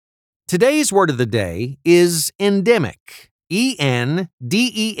Today's word of the day is endemic.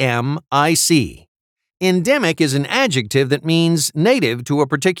 Endemic. Endemic is an adjective that means native to a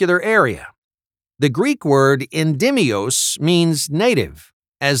particular area. The Greek word endemios means native.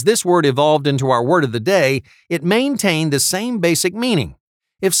 As this word evolved into our word of the day, it maintained the same basic meaning.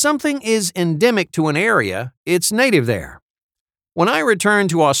 If something is endemic to an area, it's native there. When I returned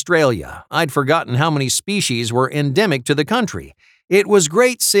to Australia, I'd forgotten how many species were endemic to the country. It was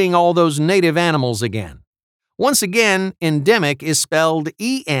great seeing all those native animals again. Once again, endemic is spelled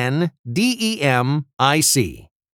E-N-D-E-M-I-C.